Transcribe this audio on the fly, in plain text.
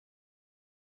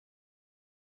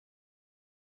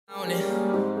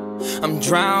I'm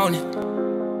drowning.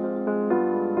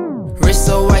 Wrist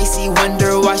so icy,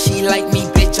 wonder why she like me,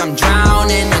 bitch. I'm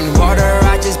drowning in water.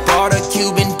 I just bought a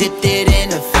cube and dipped it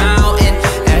in a fountain.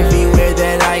 Everywhere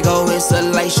that I go, it's a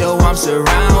light show. I'm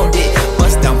surrounded.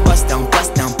 Bust down, bust down,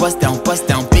 bust down, bust down, bust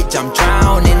down, bitch. I'm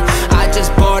drowning. I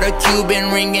just bought a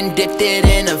Cuban ring and dipped it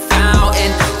in a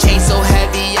fountain. Chain so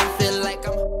heavy, I feel like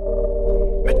I'm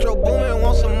Metro Boomin,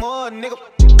 want some more, nigga.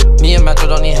 Me and Metro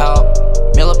don't need help.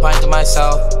 Meal a pint to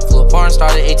myself. Flew a porn star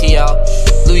to ATL.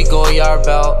 Louis Goyard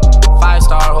belt.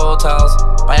 5-star hotels.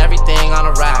 Buy everything on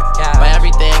a rack. Buy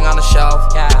everything on a shelf.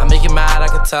 I make you mad, I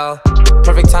can tell.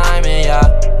 Perfect timing, yeah.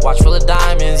 Watch full of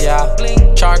diamonds, yeah.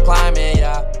 Chart climbing,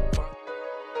 yeah.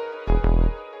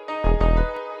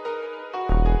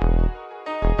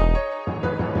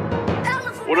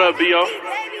 What up, B.O.?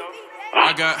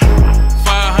 I got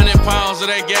 500 pounds of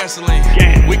that gasoline.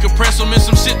 We could press them in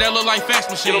some shit that look like fax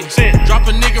machines. Drop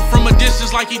a nigga from a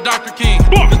distance like he Dr. King.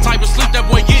 The type of sleep that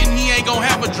boy getting, he ain't gon'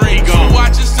 have a dream.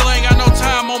 Watching, still ain't got no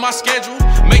time on my schedule.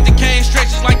 Make the cane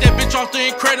stretches like that bitch off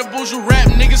The Incredibles. You rap,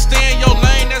 niggas stay in your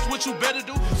lane, that's what you better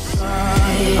do.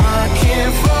 I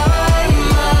can't find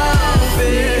my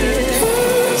fear.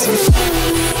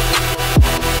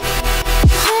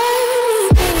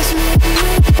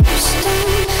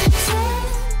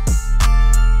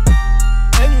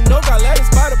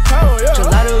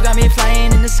 Gelato got me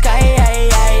flying in the sky,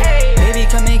 baby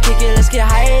come and kick it, let's get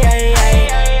high,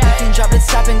 you can drop it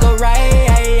top and go right,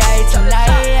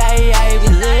 tonight, we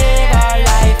live our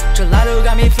life. Gelato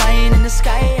got me flying in the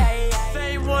sky.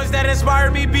 Same ones that inspire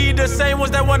me be the same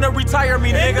ones that wanna retire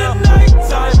me, nigga. In the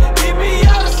nighttime, keep me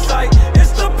out of sight.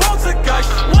 It's the poltergeist.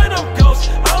 When I'm ghost,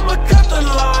 I'ma cut the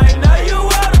line. Now you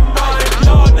out of mind.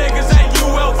 Y'all niggas ain't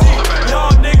ULT.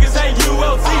 Y'all niggas ain't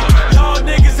ULT. Y'all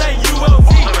niggas ain't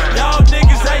ULT. Y'all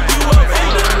niggas ain't ULT.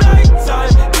 In the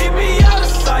nighttime, keep me out of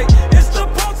sight. It's the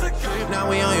poltergeist. Now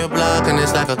we on your block and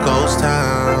it's like a ghost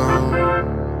town,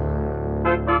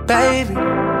 baby.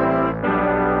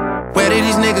 Where did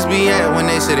these niggas be at when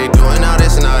they say they doing all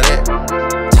this and all that?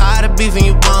 Tired of beefing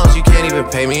you bums, you can't even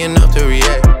pay me enough to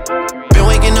react. Been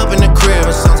waking up in the crib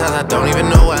and sometimes I don't even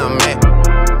know where I'm at.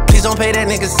 Please don't play that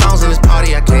nigga songs in this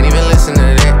party, I can't even listen to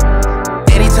that.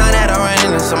 Anytime that I run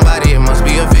into somebody, it must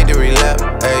be a victory lap.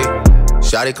 Hey,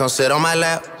 shawty come sit on my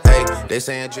lap. Hey, they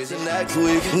saying Drizzy next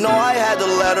week. No, I had to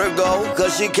let her go,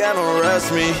 cause she can't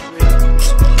arrest me.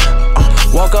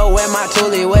 Woke up with my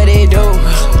toolie, what they do?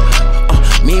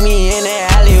 Meet me in the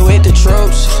alley with the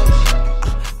troops.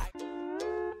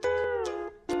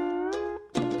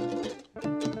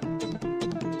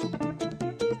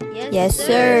 Yes,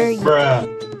 sir. Bruh.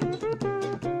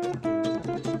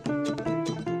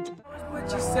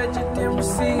 What you said you didn't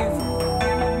receive.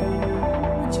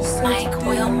 What you said Mike you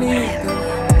will didn't need.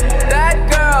 That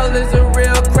girl is a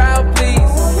real crowd,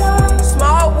 please.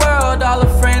 Small world, all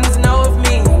her friends know of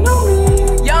me.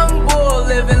 Young bull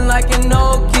living like an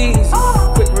old geese.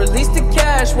 Quick release the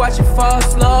cash, watch it fall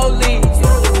slowly.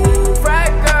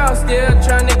 Frat girl still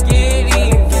trying to get